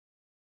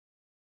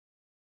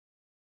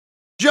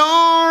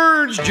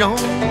George Jones,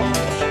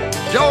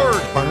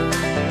 George Burns,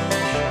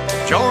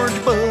 George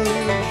Bush,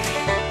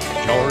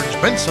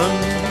 George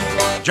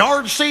Benson,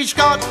 George C.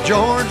 Scott,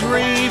 George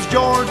Reeves,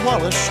 George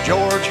Wallace,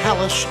 George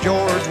Hallis,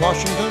 George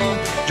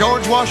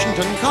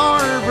Washington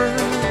Carver,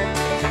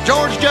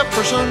 George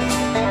Jefferson,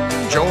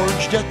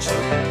 George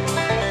Jetson,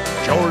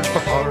 George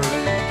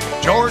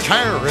Peppard, George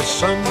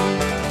Harrison.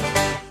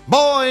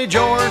 Boy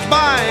George,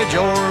 by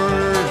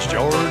George,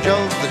 George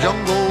of the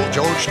jungle,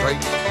 George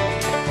Strait,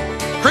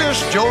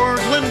 Chris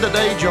George, Linda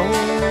Day George,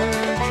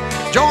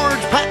 George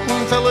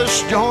Patton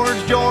Phyllis,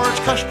 George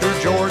Custer,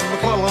 George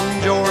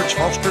McClellan, George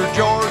Foster,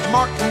 George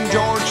Martin,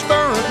 George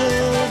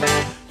Thorogood,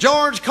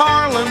 George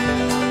Carlin,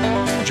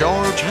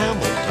 George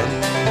Hamilton,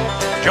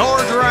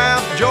 George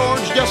Rapp,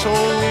 George Jessel,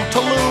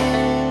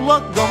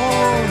 Tallulah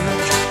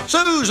Gorge,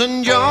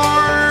 Susan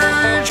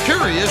George,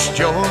 Curious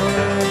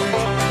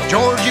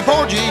Georgie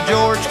Porgy,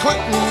 George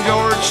Clinton,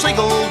 George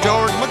Siegel,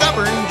 George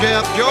McGovern,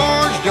 Jeff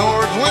George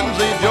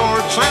Lindsay,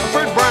 George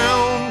Sanford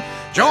Brown,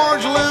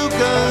 George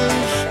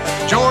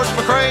Lucas, George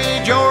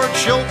McCrae, George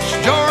Schultz,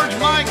 George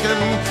Mikan,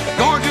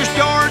 Gorgeous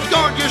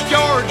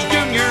George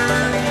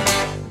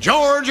Jr.,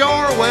 George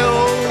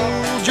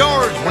Orwell,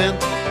 George Wendt,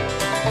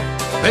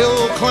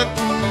 Bill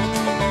Clinton,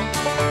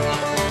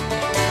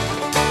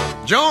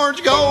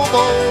 George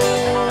Goebel,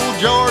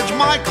 George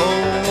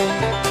Michael,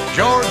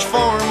 George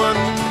Foreman,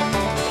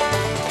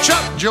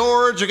 Chuck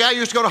George, the guy I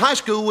used to go to high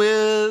school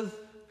with,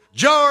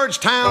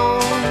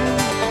 Georgetown,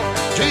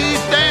 Chief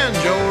Dan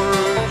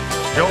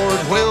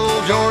George Will,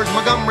 George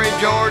Montgomery,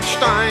 George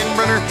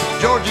Steinbrenner,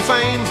 Georgie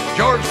Fame,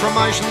 George from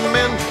Mice and the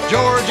Men,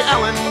 George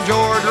Allen,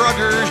 George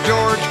Rogers,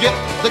 George Gipp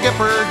the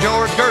Gipper,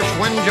 George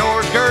Gershwin,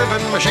 George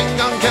Gervin, Machine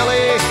Gun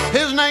Kelly,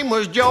 his name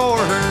was George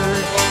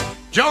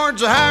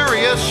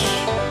Zaharias,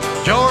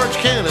 George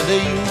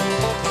Kennedy,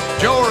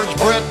 George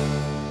Brett,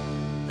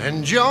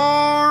 and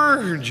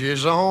George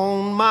is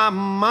on my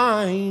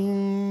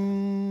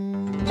mind.